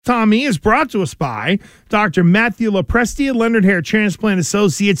Tommy is brought to us by Dr. Matthew Lopresti at Leonard Hair Transplant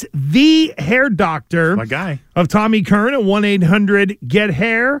Associates, the hair doctor. My guy. Of Tommy Curran at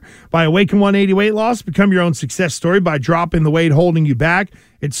 1-800-GET-HAIR. By Awaken 180 Weight Loss, become your own success story by dropping the weight holding you back.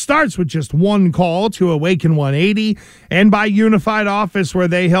 It starts with just one call to Awaken 180, and by Unified Office, where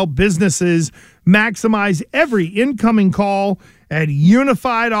they help businesses maximize every incoming call at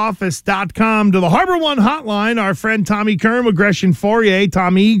unifiedoffice.com. To the Harbor One hotline, our friend Tommy Curran with Gresh and Fauria.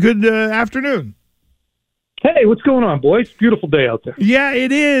 Tommy, good afternoon. Hey, what's going on, boys? Beautiful day out there. Yeah,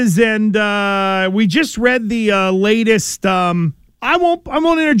 it is, and we just read the latest. I won't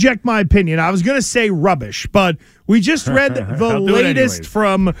interject my opinion. I was going to say rubbish, but we just read the latest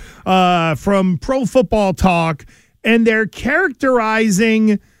from Pro Football Talk, and they're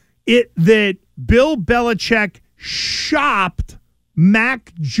characterizing it that Bill Belichick shopped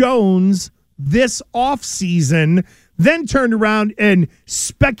Mac Jones this offseason, then turned around and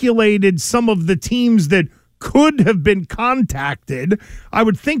speculated some of the teams that could have been contacted. I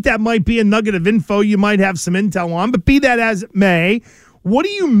would think that might be a nugget of info you might have some intel on, but be that as it may, what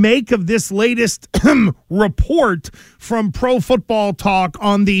do you make of this latest report from Pro Football Talk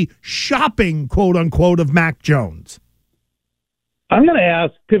on the shopping, quote-unquote, of Mac Jones? I'm going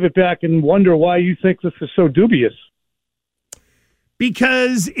to pivot back and wonder why you think this is so dubious.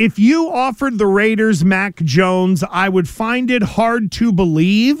 Because if you offered the Raiders Mac Jones, I would find it hard to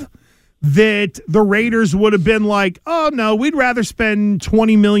believe that the Raiders would have been like, oh, no, we'd rather spend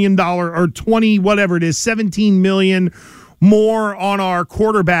 $20 million or 20, whatever it is, $17 million more on our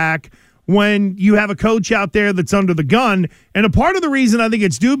quarterback when you have a coach out there that's under the gun. And a part of the reason I think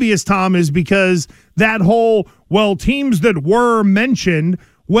it's dubious, Tom, is because that whole, well, teams that were mentioned,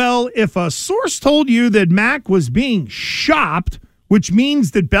 well, if a source told you that Mac was being shopped, which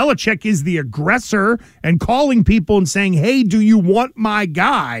means that Belichick is the aggressor and calling people and saying, hey, do you want my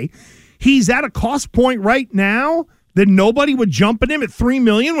guy? He's at a cost point right now that nobody would jump at him at $3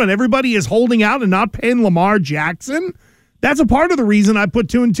 million when everybody is holding out and not paying Lamar Jackson. That's a part of the reason I put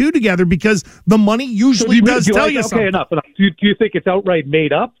 2 and 2 together, because the money usually does tell you something. Okay, enough. Do you think it's outright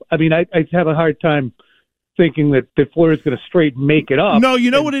made up? I mean, I have a hard time thinking that Florida's going to straight make it up. No, you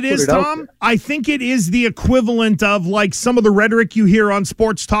know what it is, Tom? I think it is the equivalent of like some of the rhetoric you hear on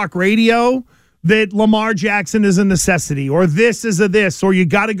sports talk radio, that Lamar Jackson is a necessity, or this is a this, or you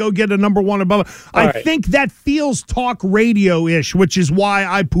got to go get a number one above. I think that feels talk radio-ish, which is why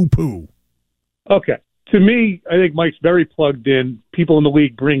I poo-poo. Okay. To me, I think Mike's very plugged in. People in the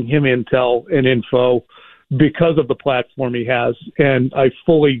league bring him intel and info because of the platform he has, and I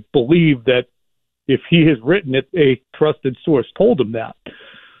fully believe that if he has written it, a trusted source told him that.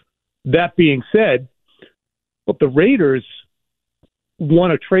 That being said, but the Raiders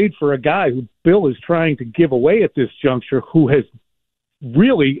want to trade for a guy who Bill is trying to give away at this juncture, who has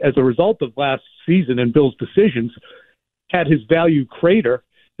really, as a result of last season and Bill's decisions, had his value crater.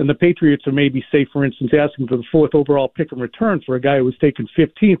 And the Patriots are maybe, say, for instance, asking for the 4th overall pick in return for a guy who was taken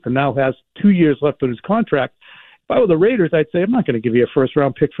 15th and now has 2 years left on his contract. If I were the Raiders, I'd say, I'm not going to give you a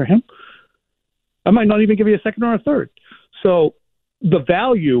first-round pick for him. I might not even give you a second or a third. So the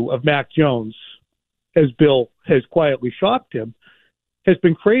value of Mac Jones, as Bill has quietly shocked him, has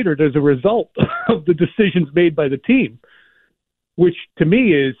been cratered as a result of the decisions made by the team, which to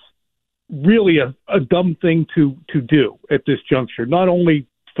me is really a dumb thing to do at this juncture, not only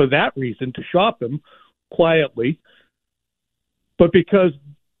for that reason, to shop him quietly, but because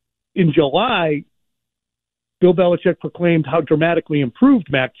in July, Bill Belichick proclaimed how dramatically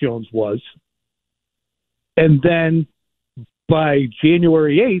improved Mac Jones was, and then by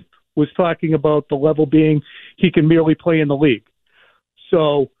January 8th was talking about the level being he can merely play in the league.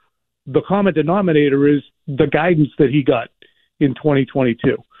 So the common denominator is the guidance that he got in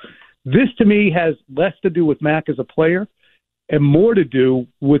 2022. This, to me, has less to do with Mac as a player and more to do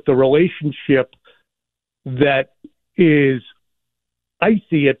with the relationship that is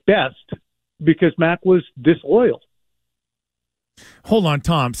icy at best because Mac was disloyal. Hold on,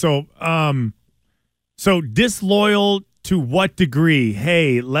 Tom. So disloyal to what degree?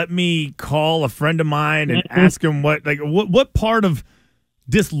 Hey, let me call a friend of mine and ask him what part of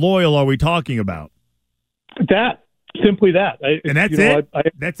disloyal are we talking about? That. Simply that. And that's it?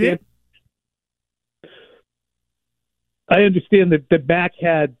 That's it? I understand that Mac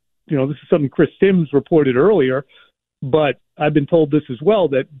had, this is something Chris Sims reported earlier, but I've been told this as well,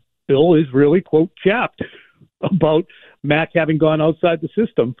 that Bill is really, quote, chapped about Mac having gone outside the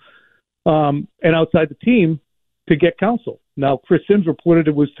system and outside the team to get counsel. Now, Chris Sims reported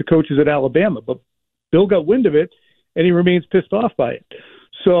it was to coaches at Alabama, but Bill got wind of it, and he remains pissed off by it.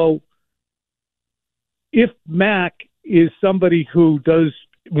 So if Mac is somebody who does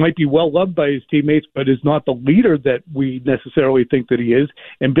might be well loved by his teammates, but is not the leader that we necessarily think that he is,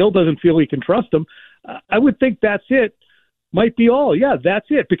 and Bill doesn't feel he can trust him, I would think that's it. Might be all. Yeah, that's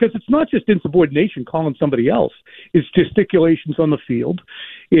it. Because it's not just insubordination calling somebody else. It's gesticulations on the field.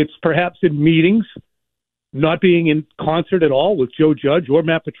 It's perhaps in meetings, not being in concert at all with Joe Judge or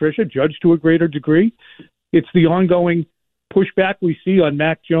Matt Patricia, Judge to a greater degree. It's the ongoing pushback we see on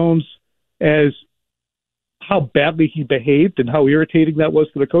Mac Jones as how badly he behaved and how irritating that was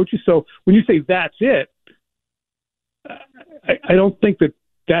to the coaches. So when you say that's it, I don't think that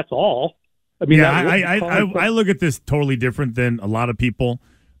that's all. I mean, yeah, I look at this totally different than a lot of people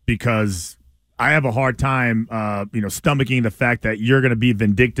because I have a hard time, stomaching the fact that you're going to be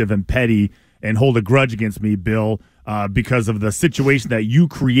vindictive and petty and hold a grudge against me, Bill, because of the situation that you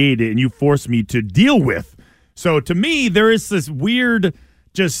created and you forced me to deal with. So to me, there is this weird,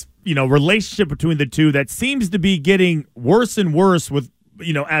 relationship between the two that seems to be getting worse and worse with,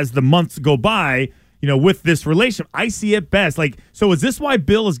 as the months go by. With this relationship, I see it best. So is this why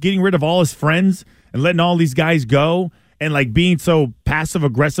Bill is getting rid of all his friends and letting all these guys go and being so passive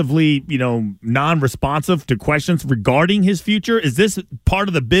aggressively, non-responsive to questions regarding his future? Is this part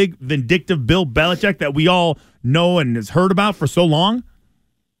of the big vindictive Bill Belichick that we all know and has heard about for so long?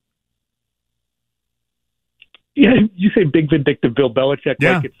 Yeah, you say big vindictive Bill Belichick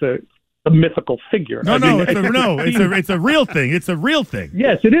like it's a mythical figure. It's a real thing. It's a real thing.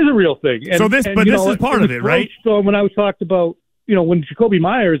 Yes, it is a real thing. And, this is part of it, right? So when I was talked about, when Jacoby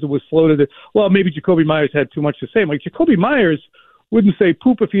Myers was floated, maybe Jacoby Myers had too much to say. Jacoby Myers wouldn't say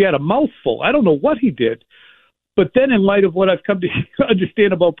poop if he had a mouthful. I don't know what he did. But then in light of what I've come to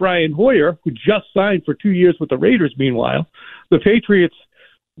understand about Brian Hoyer, who just signed for 2 years with the Raiders, meanwhile, the Patriots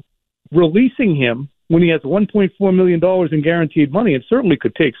releasing him when he has $1.4 million in guaranteed money and certainly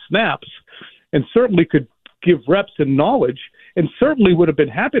could take snaps and certainly could give reps and knowledge and certainly would have been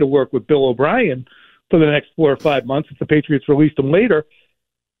happy to work with Bill O'Brien for the next 4 or 5 months if the Patriots released him later.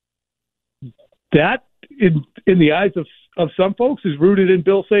 That, in the eyes of some folks, is rooted in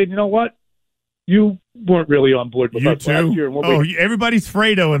Bill saying, you know what? You weren't really on board with us last year. Everybody's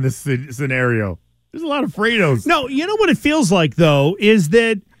Fredo in this scenario. There's a lot of Fredos. No, you know what it feels like, though, is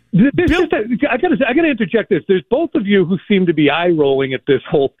that I got to interject this. There's both of you who seem to be eye-rolling at this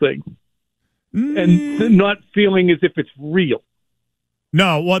whole thing and not feeling as if it's real.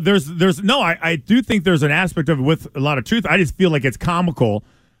 No, well, I do think there's an aspect of it with a lot of truth. I just feel like it's comical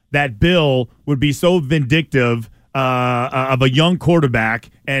that Bill would be so vindictive of a young quarterback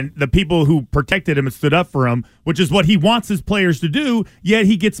and the people who protected him and stood up for him, which is what he wants his players to do, yet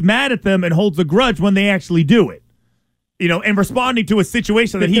he gets mad at them and holds a grudge when they actually do it. And responding to a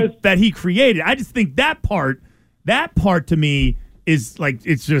situation that he created. I just think that part to me is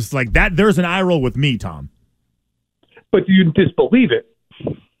it's just like that. There's an eye roll with me, Tom. But do you disbelieve it?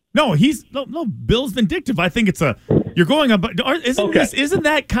 No, no. Bill's vindictive. I think you're going up. Isn't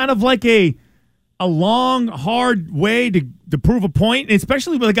that kind of like a long, hard way to prove a point,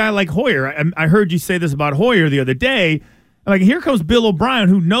 especially with a guy like Hoyer? I heard you say this about Hoyer the other day. Here comes Bill O'Brien,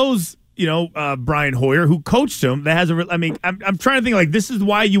 who knows. Brian Hoyer, who coached him, that has I'm trying to think this is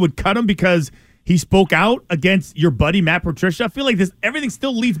why you would cut him because he spoke out against your buddy Matt Patricia. I feel like everything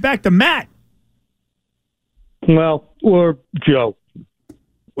still leads back to Matt. Well, or Joe.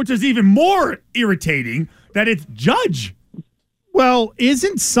 Which is even more irritating that it's Judge. Well,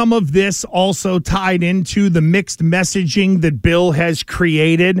 isn't some of this also tied into the mixed messaging that Bill has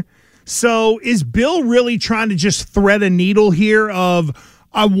created? So is Bill really trying to just thread a needle here of,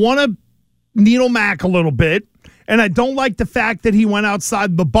 I want to needle Mac a little bit, and I don't like the fact that he went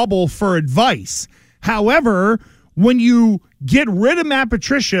outside the bubble for advice. However, when you get rid of Matt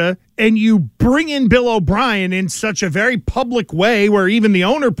Patricia and you bring in Bill O'Brien in such a very public way where even the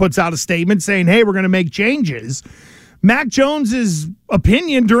owner puts out a statement saying, hey, we're going to make changes, Mac Jones's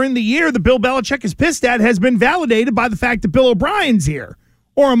opinion during the year that Bill Belichick is pissed at has been validated by the fact that Bill O'Brien's here.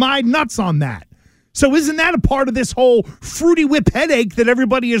 Or am I nuts on that? So isn't that a part of this whole fruity whip headache that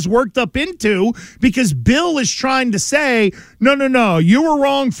everybody is worked up into? Because Bill is trying to say, no, you were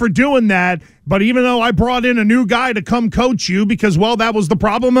wrong for doing that. But even though I brought in a new guy to come coach you because, well, that was the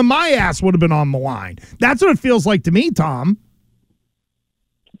problem and my ass would have been on the line. That's what it feels like to me, Tom.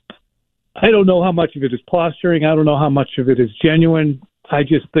 I don't know how much of it is posturing. I don't know how much of it is genuine. I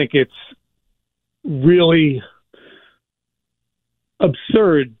just think it's really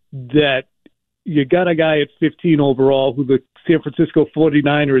absurd that you got a guy at 15 overall who the San Francisco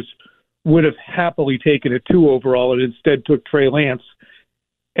 49ers would have happily taken at 2 overall and instead took Trey Lance.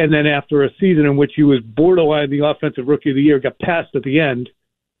 And then after a season in which he was borderline the offensive rookie of the year, got passed at the end,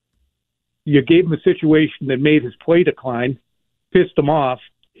 you gave him a situation that made his play decline, pissed him off,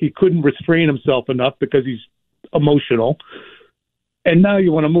 he couldn't restrain himself enough because he's emotional, and now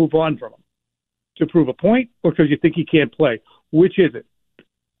you want to move on from him to prove a point or because you think he can't play. Which is it?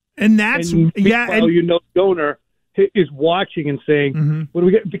 And that's and donor is watching and saying, "What do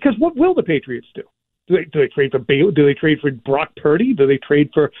we get?" Because what will the Patriots do? Do they trade for Baylor? Do they trade for Brock Purdy? Do they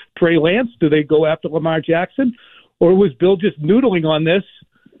trade for Trey Lance? Do they go after Lamar Jackson? Or was Bill just noodling on this,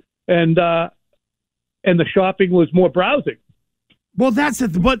 and the shopping was more browsing? Well, that's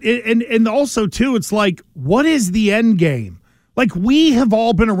it. But and also too, it's like, what is the end game? Like, we have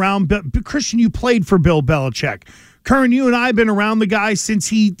all been around. Christian, you played for Bill Belichick. Curran, you and I have been around the guy since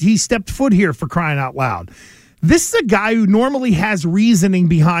he stepped foot here, for crying out loud. This is a guy who normally has reasoning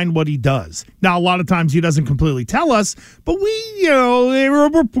behind what he does. Now, a lot of times he doesn't completely tell us, but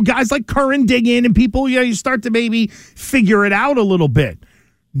guys like Curran dig in, and people, you start to maybe figure it out a little bit.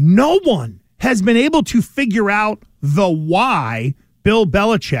 No one has been able to figure out the why Bill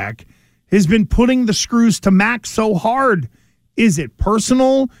Belichick has been putting the screws to Mac so hard. Is it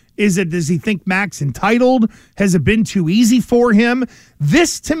personal? Does he think Mac's entitled? Has it been too easy for him?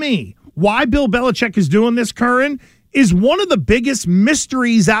 This, to me, why Bill Belichick is doing this, Curran, is one of the biggest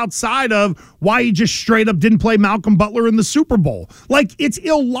mysteries outside of why he just straight up didn't play Malcolm Butler in the Super Bowl. Like, it's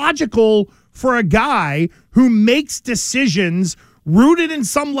illogical for a guy who makes decisions rooted in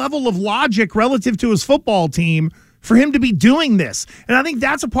some level of logic relative to his football team for him to be doing this. And I think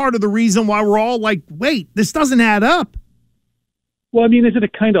that's a part of the reason why we're all like, wait, this doesn't add up. Well, I mean, is it a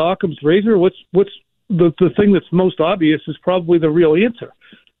kind of Occam's razor? What's the thing that's most obvious is probably the real answer.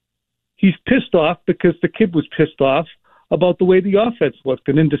 He's pissed off because the kid was pissed off about the way the offense looked.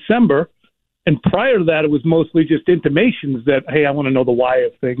 And in December, and prior to that, it was mostly just intimations that, hey, I want to know the why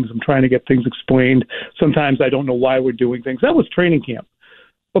of things. I'm trying to get things explained. Sometimes I don't know why we're doing things. That was training camp.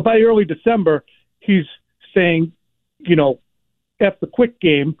 But by early December, he's saying, F the quick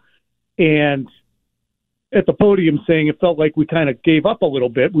game, and at the podium saying it felt like we kind of gave up a little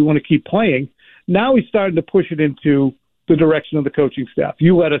bit. We want to keep playing. Now he's starting to push it into the direction of the coaching staff.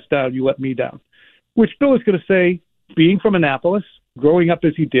 You let us down. You let me down. Which Bill is going to say, being from Annapolis, growing up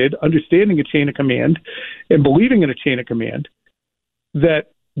as he did, understanding a chain of command and believing in a chain of command, that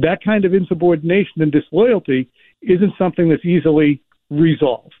kind of insubordination and disloyalty isn't something that's easily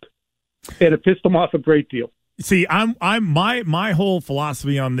resolved. And it pissed him off a great deal. See, my whole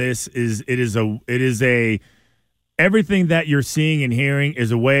philosophy on this is it is a everything that you're seeing and hearing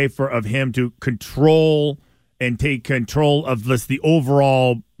is a way of him to control and take control of the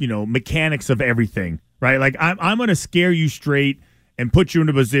overall, mechanics of everything, right? Like, I'm going to scare you straight and put you in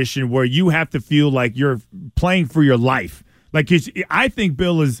a position where you have to feel like you're playing for your life. Like, I think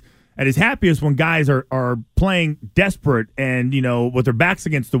Bill is at his happiest when guys are playing desperate and, with their backs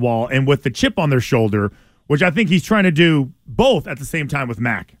against the wall and with the chip on their shoulder, which I think he's trying to do both at the same time with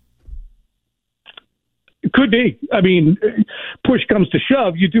Mac. It could be. I mean, push comes to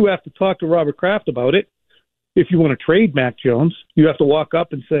shove, you do have to talk to Robert Kraft about it. If you want to trade Mac Jones, you have to walk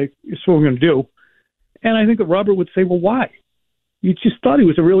up and say, "This is what we're going to do." And I think that Robert would say, "Well, why? You just thought he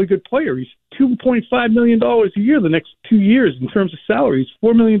was a really good player. He's $2.5 million a year the next 2 years in terms of salaries,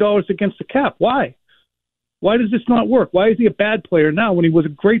 $4 million against the cap. Why? Why does this not work? Why is he a bad player now when he was a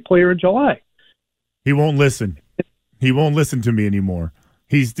great player in July?" He won't listen. He won't listen to me anymore.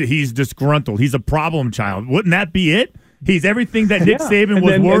 He's disgruntled. He's a problem child. Wouldn't that be it? He's everything that Nick Saban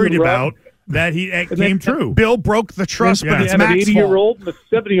was worried about that came true. Bill broke the trust, but it's Mac's fault. An 80-year-old and a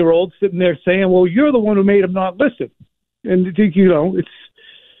 70-year-old sitting there saying, "Well, you're the one who made him not listen." And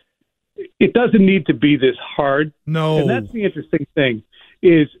it doesn't need to be this hard. No. And that's the interesting thing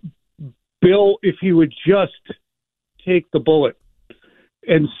is Bill, if he would just take the bullet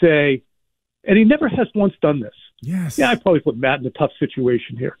and say, and he never has once done this. Yes. Yeah, I probably put Matt in a tough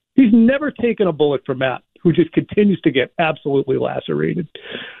situation here. He's never taken a bullet for Matt, who just continues to get absolutely lacerated.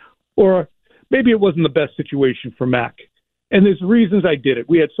 Or maybe it wasn't the best situation for Mac. And there's reasons I did it.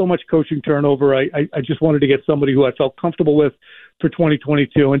 We had so much coaching turnover. I just wanted to get somebody who I felt comfortable with for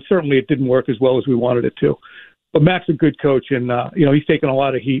 2022, and certainly it didn't work as well as we wanted it to. But Mac's a good coach, and he's taken a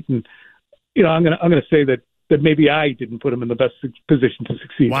lot of heat. And I'm gonna say that maybe I didn't put him in the best position to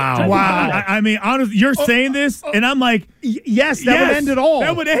succeed. Wow. I mean, honestly, you're saying this, and I'm like, yes, that would end it all.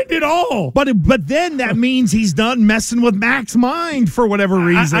 That would end it all. But then that means he's done messing with Mac's mind for whatever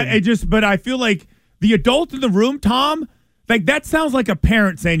reason. But I feel like the adult in the room, Tom, like that sounds like a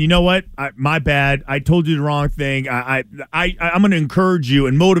parent saying, "You know what? My bad. I told you the wrong thing. I'm going to encourage you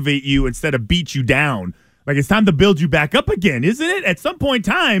and motivate you instead of beat you down. Like, it's time to build you back up again, isn't it? At some point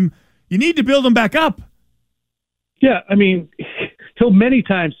in time, you need to build them back up." Yeah, I mean, he'll many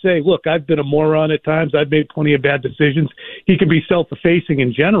times say, look, I've been a moron at times. I've made plenty of bad decisions. He can be self-effacing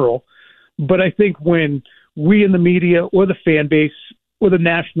in general. But I think when we in the media or the fan base or the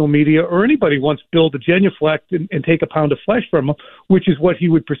national media or anybody wants Bill to genuflect and take a pound of flesh from him, which is what he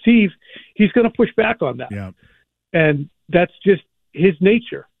would perceive, he's going to push back on that. Yeah. And that's just his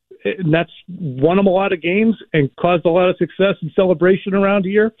nature. And that's won him a lot of games and caused a lot of success and celebration around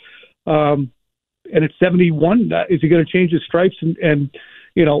here. And at 71, is he going to change his stripes and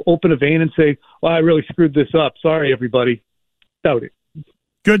open a vein and say, well, I really screwed this up. Sorry, everybody. Doubt it.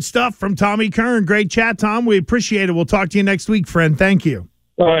 Good stuff from Tommy Curran. Great chat, Tom. We appreciate it. We'll talk to you next week, friend. Thank you.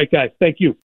 All right, guys. Thank you.